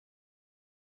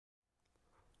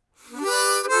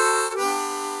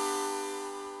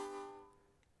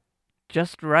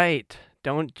Just right.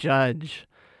 Don't judge.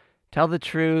 Tell the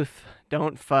truth.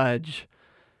 Don't fudge.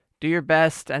 Do your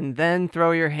best and then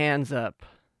throw your hands up.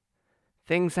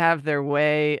 Things have their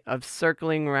way of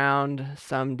circling round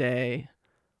someday.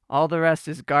 All the rest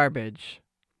is garbage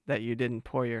that you didn't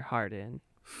pour your heart in.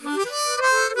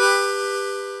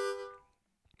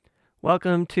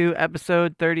 Welcome to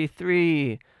episode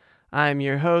 33. I'm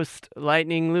your host,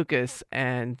 Lightning Lucas,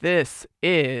 and this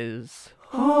is...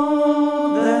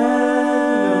 Hold That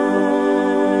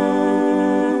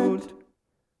Note.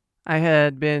 I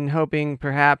had been hoping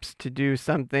perhaps to do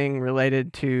something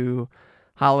related to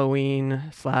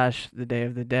Halloween / the Day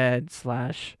of the Dead /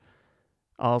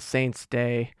 All Saints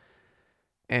Day.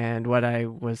 And what I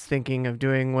was thinking of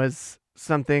doing was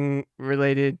something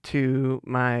related to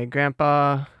my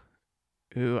grandpa,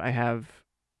 who I have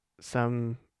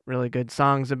some really good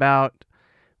songs about,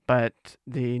 but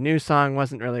the new song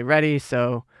wasn't really ready,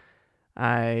 so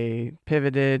I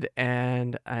pivoted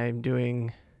and I'm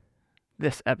doing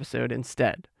this episode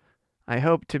instead. I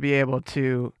hope to be able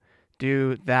to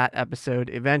do that episode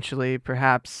eventually,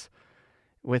 perhaps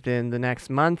within the next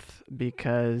month,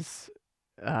 because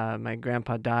my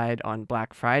grandpa died on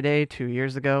Black Friday 2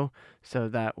 years ago, so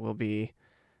that will be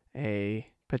a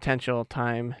potential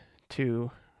time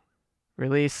to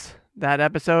release that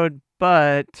episode.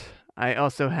 But I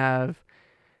also have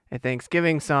a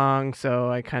Thanksgiving song, so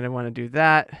I kind of want to do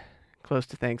that close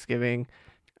to Thanksgiving.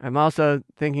 I'm also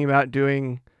thinking about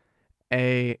doing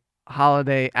a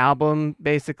holiday album,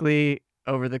 basically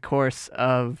over the course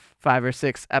of 5 or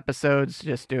 6 episodes,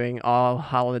 just doing all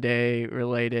holiday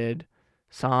related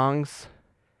songs.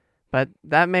 But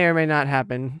that may or may not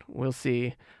happen. We'll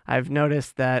see. I've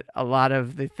noticed that a lot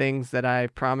of the things that I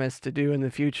promised to do in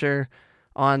the future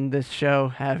on this show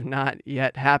have not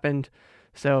yet happened.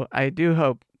 So I do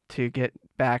hope to get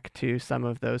back to some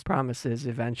of those promises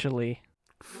eventually.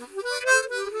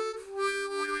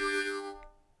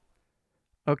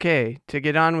 Okay, to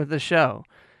get on with the show.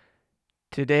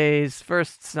 Today's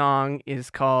first song is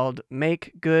called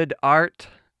Make Good Art,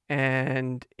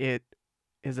 and it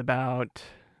is about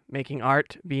making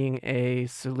art being a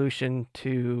solution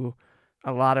to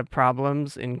a lot of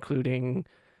problems, including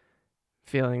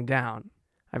feeling down.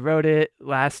 I wrote it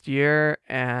last year,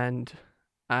 and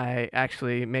I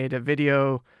actually made a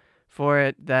video for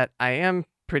it that I am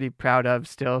pretty proud of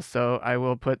still, so I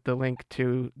will put the link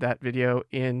to that video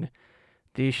in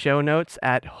the show notes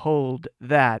at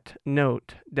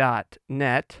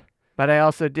holdthatnote.net. But I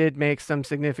also did make some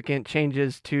significant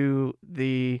changes to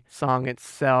the song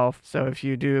itself, so if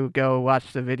you do go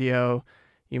watch the video,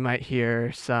 you might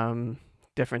hear some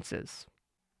differences.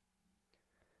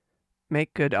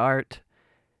 Make Good Art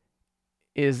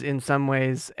is in some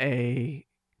ways a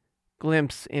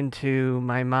glimpse into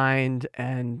my mind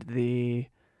and the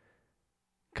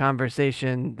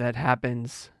conversation that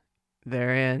happens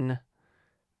therein,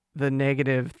 the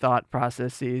negative thought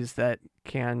processes that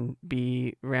can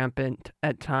be rampant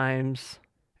at times,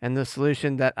 and the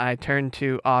solution that I turn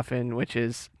to often, which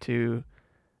is to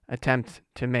attempt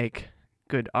to make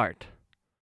good art.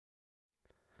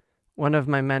 One of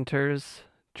my mentors,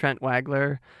 Trent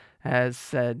Wagler, has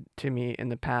said to me in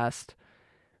the past,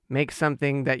 make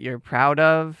something that you're proud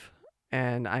of,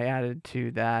 and I added to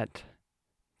that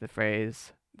the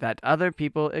phrase, that other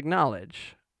people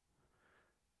acknowledge.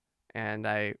 And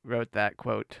I wrote that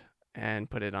quote and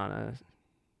put it on a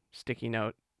sticky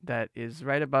note that is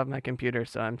right above my computer,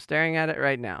 so I'm staring at it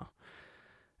right now.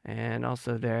 And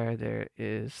also there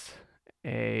is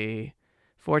a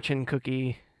fortune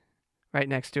cookie right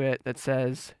next to it that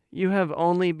says, "You have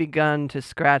only begun to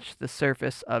scratch the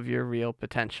surface of your real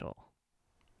potential."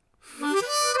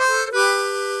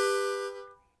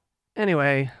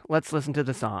 Anyway, let's listen to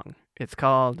the song. It's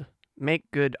called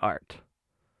Make Good Art.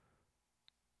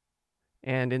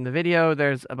 And in the video,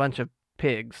 there's a bunch of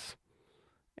pigs,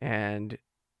 and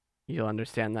you'll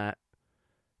understand that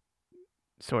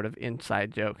sort of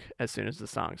inside joke as soon as the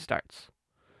song starts.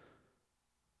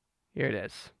 Here it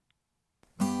is.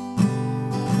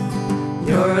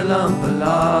 You're a lump of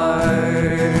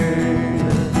lard.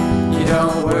 You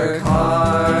don't work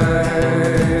hard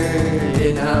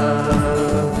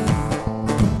enough.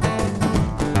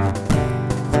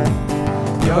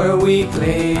 You're a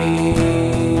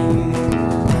weakling.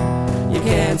 You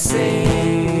can't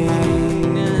sing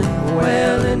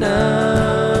well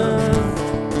enough.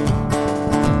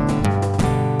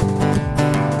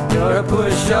 You're a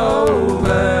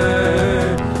pushover.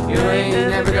 You ain't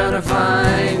never gonna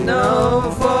find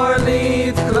no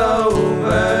four-leaf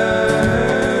clover.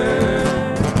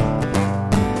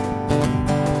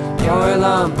 You're a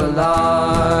lump of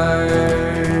lard.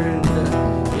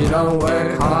 You don't don't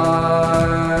work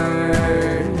hard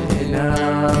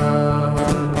enough.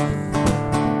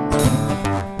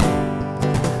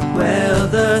 Well,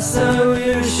 the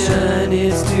solution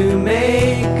is to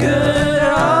make good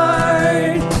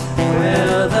art.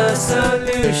 Well, the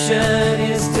solution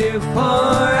is to pour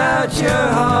out your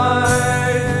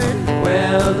heart.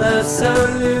 Well, the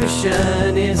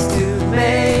solution is to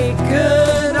make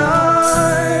good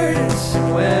art.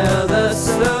 Well, the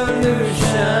solution.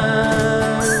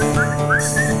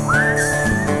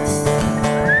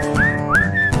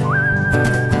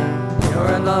 You're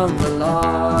a lumber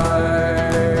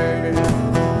lord.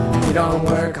 You don't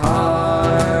work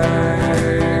hard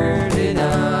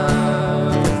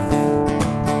enough.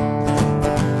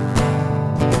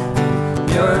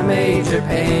 You're a major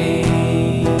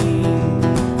pain.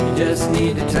 You just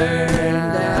need to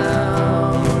turn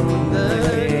down the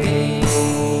gain.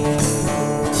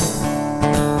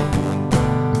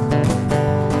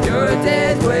 You're a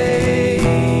dead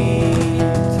weight.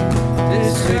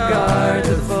 Disregard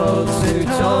the folks who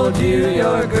told you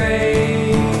you're great.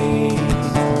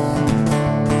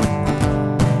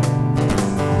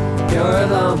 You're a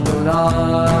lump of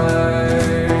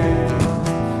lard.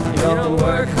 You don't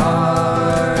work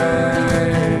hard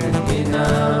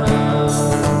enough.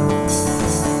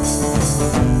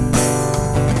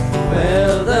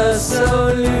 Well, the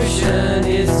solution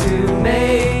is to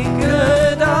make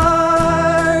good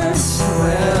art.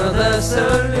 Well, the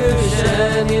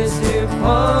solution is to pour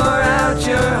out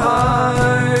your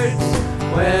heart.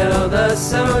 Well, the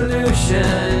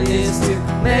solution is to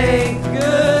make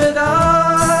good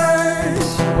art.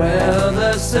 Well,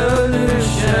 the solution.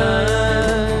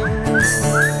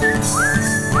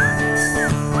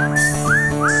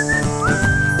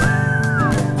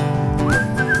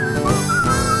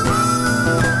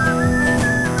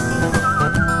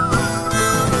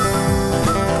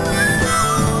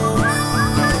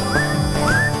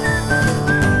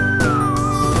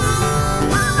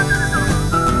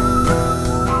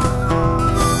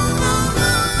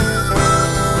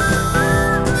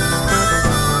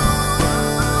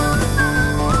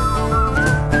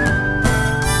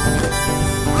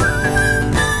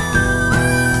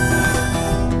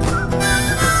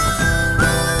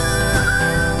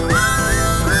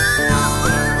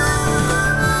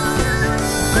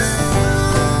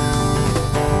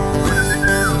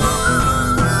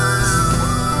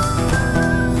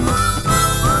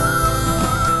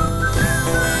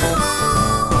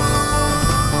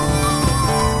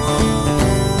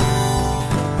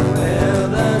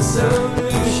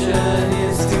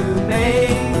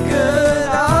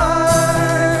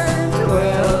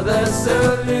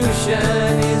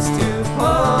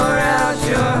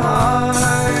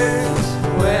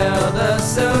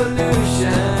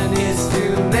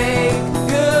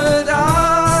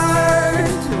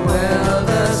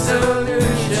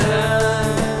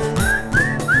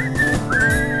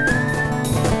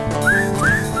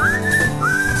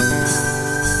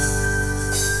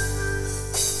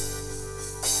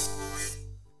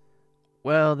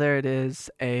 Well, there it is,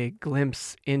 a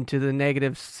glimpse into the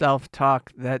negative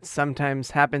self-talk that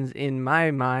sometimes happens in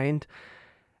my mind.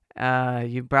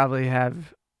 You probably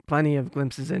have plenty of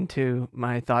glimpses into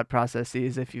my thought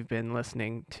processes if you've been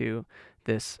listening to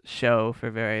this show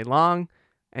for very long.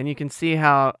 And you can see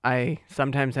how I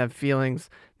sometimes have feelings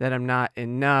that I'm not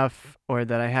enough or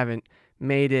that I haven't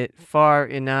made it far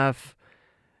enough.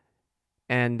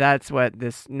 And that's what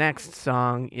this next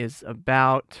song is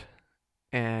about.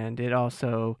 And it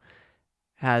also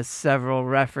has several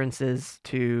references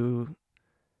to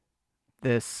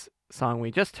this song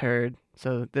we just heard.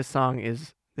 So this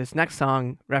next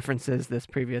song references this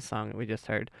previous song that we just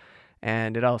heard.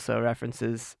 And it also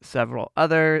references several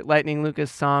other Lightning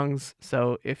Lucas songs.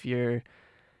 So if you're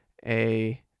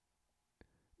a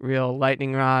real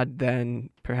lightning rod, then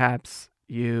perhaps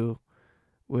you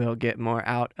will get more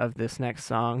out of this next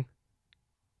song.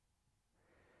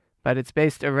 But it's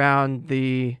based around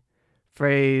the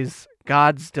phrase,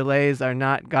 God's delays are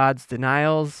not God's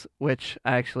denials, which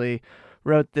I actually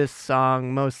wrote this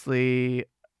song mostly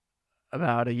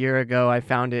about a year ago. I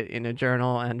found it in a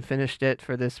journal and finished it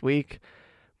for this week,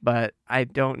 but I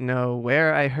don't know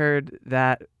where I heard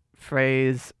that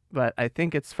phrase, but I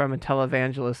think it's from a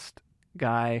televangelist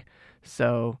guy,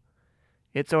 so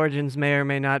its origins may or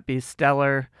may not be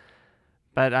stellar,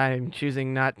 but I'm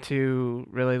choosing not to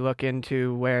really look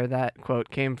into where that quote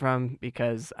came from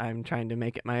because I'm trying to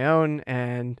make it my own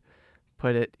and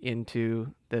put it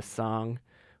into this song,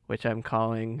 which I'm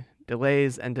calling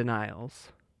Delays and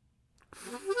Denials.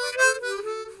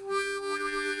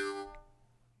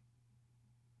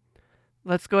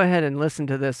 Let's go ahead and listen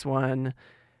to this one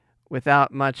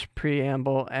without much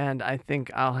preamble, and I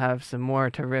think I'll have some more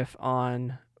to riff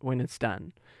on when it's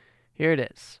done. Here it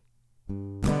is.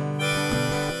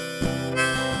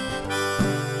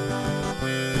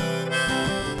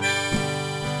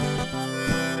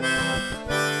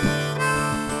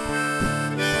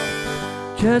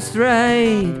 Just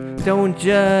right, don't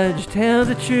judge, tell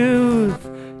the truth.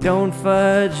 Don't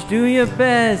fudge, do your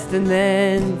best and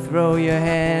then throw your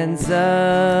hands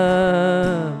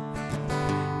up.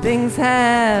 Things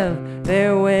have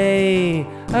their way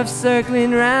of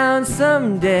circling round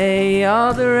someday.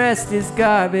 All the rest is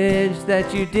garbage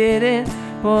that you didn't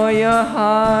pour your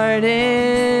heart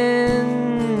in.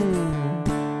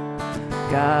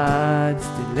 God's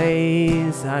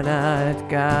delays are not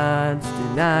God's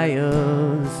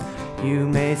denials. You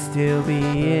may still be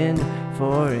in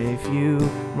for a few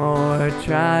more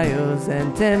trials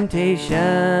and temptations.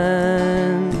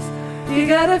 You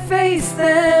gotta face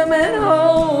them and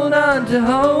hold on to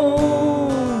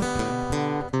hope.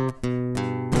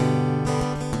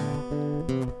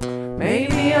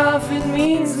 Maybe often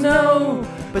means no,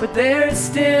 but there's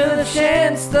still a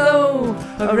chance though.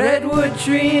 A redwood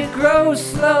tree, it grows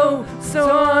slow. So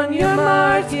on your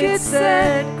mark, get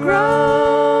set,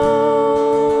 grow.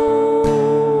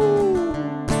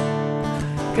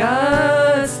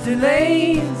 God's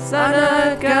delays are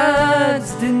not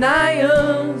God's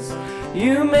denials.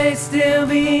 You may still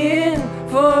be in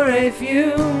for a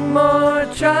few more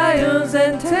trials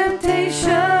and temptations.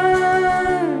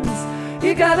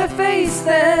 You gotta face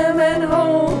them and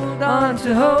hold on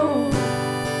to hope.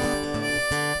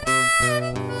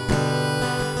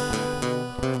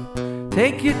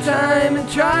 Take your time and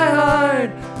try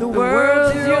hard. The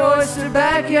world's your oyster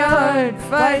backyard.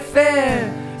 Fight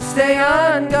fair, stay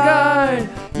on guard.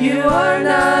 You are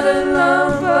not a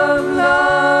lump of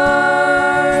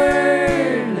lard.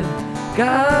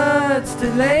 God's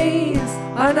delays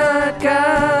are not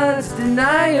God's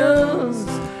denials.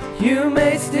 You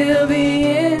may still be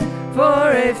in for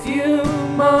a few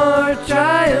more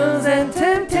trials and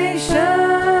temptations.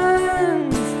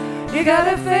 You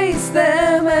gotta face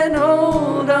them and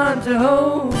hold on to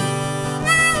hope.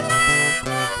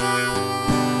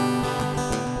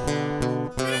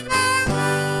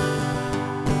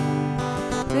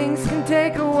 Things can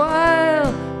take a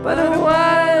while, but a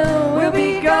while will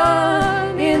be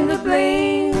gone in the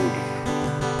blink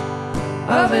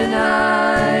of an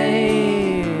eye.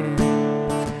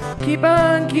 Keep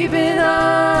on keeping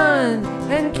on,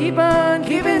 and keep on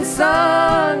keeping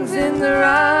songs in the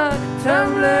rock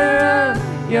tumbler of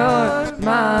your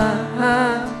mind.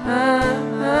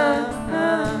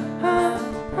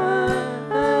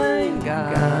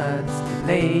 God's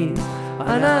delays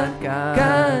are not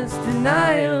God's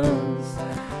denials.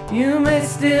 You may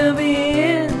still be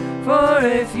in for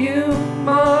a few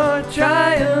more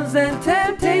trials and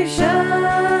temptations.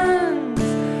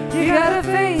 You gotta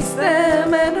face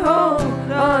them and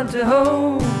hold on to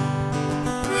hope.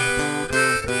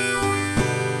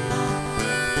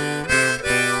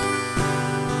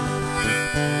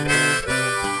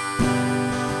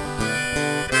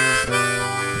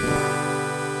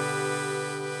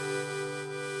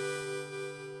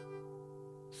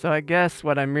 So I guess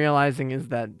what I'm realizing is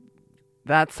that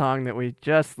that song that we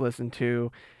just listened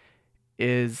to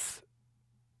is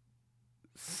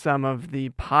some of the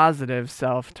positive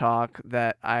self-talk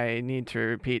that I need to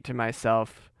repeat to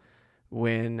myself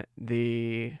when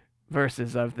the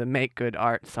verses of the Make Good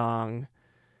Art song,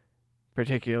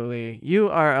 particularly "You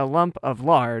Are a Lump of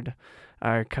Lard,"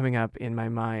 are coming up in my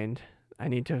mind. I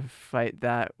need to fight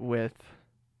that with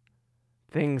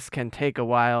 "Things can take a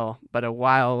while, but a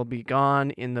while will be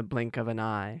gone in the blink of an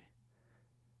eye."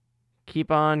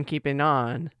 Keep on keeping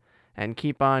on, and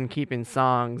keep on keeping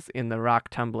songs in the rock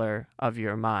tumbler of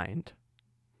your mind.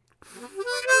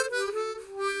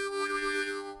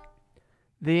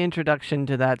 The introduction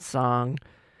to that song,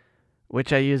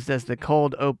 which I used as the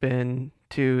cold open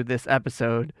to this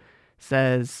episode,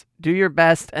 says, "Do your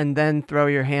best and then throw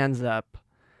your hands up."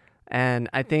 And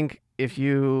I think if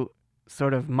you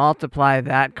sort of multiply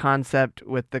that concept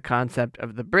with the concept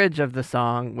of the bridge of the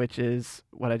song, which is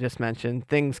what I just mentioned,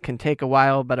 "Things can take a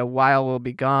while, but a while will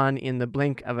be gone in the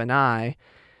blink of an eye,"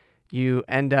 you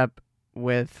end up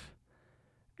with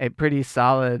a pretty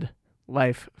solid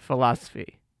life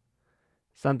philosophy.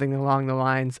 Something along the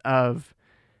lines of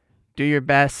do your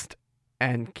best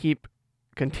and keep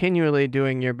continually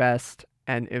doing your best,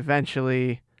 and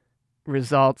eventually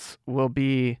results will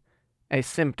be a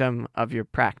symptom of your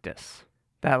practice.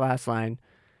 That last line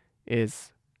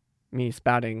is me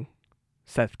spouting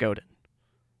Seth Godin,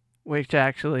 which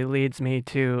actually leads me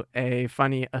to a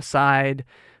funny aside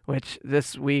which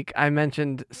this week I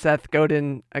mentioned Seth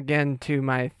Godin again to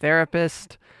my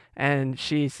therapist, and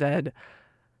she said,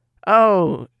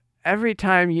 "Oh, every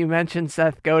time you mention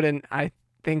Seth Godin, I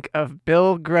think of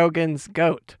Bill Grogan's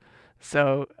goat."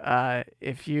 So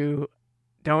if you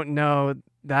don't know,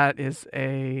 that is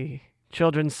a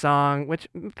children's song, which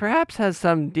perhaps has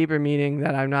some deeper meaning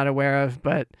that I'm not aware of,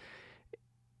 but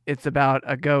it's about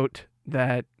a goat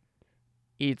that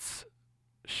eats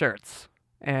shirts.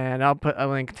 And I'll put a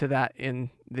link to that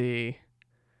in the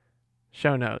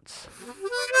show notes.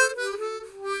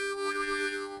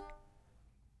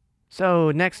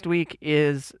 So next week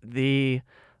is the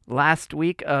last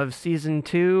week of season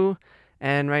 2,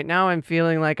 and right now I'm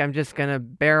feeling like I'm just gonna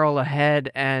barrel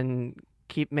ahead and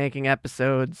keep making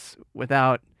episodes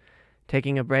without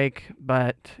taking a break,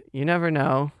 but you never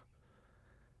know.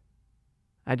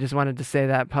 I just wanted to say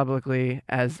that publicly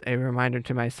as a reminder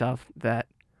to myself that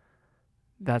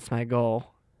that's my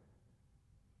goal.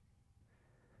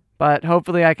 But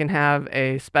hopefully I can have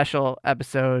a special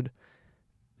episode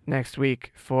next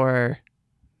week for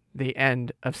the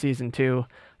end of season 2.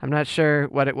 I'm not sure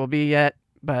what it will be yet,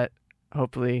 but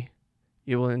hopefully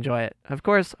you will enjoy it. Of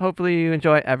course, hopefully you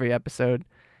enjoy every episode.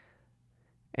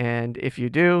 And if you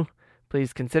do,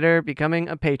 please consider becoming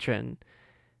a patron.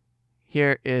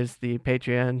 Here is the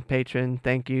Patreon patron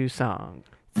thank you song.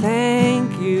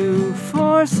 Thank you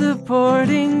for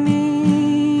supporting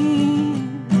me.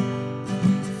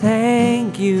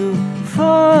 Thank you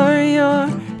for your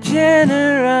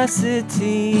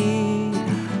generosity.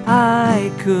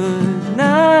 I could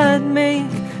not make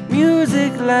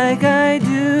music like I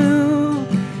do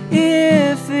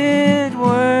if it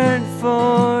weren't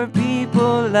for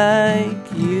people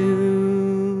like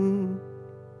you.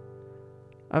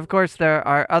 Of course, there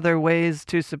are other ways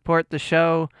to support the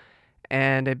show,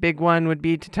 and a big one would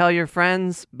be to tell your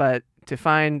friends, but to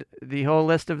find the whole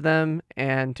list of them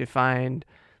and to find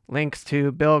links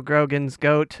to Bill Grogan's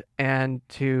Goat and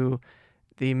to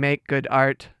the Make Good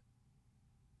Art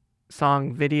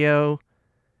song video,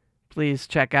 please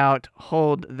check out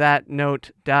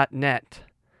holdthatnote.net.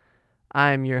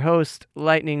 I'm your host,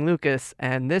 Lightning Lucas,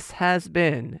 and this has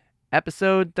been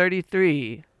episode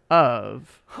 33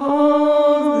 of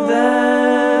Hold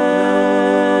That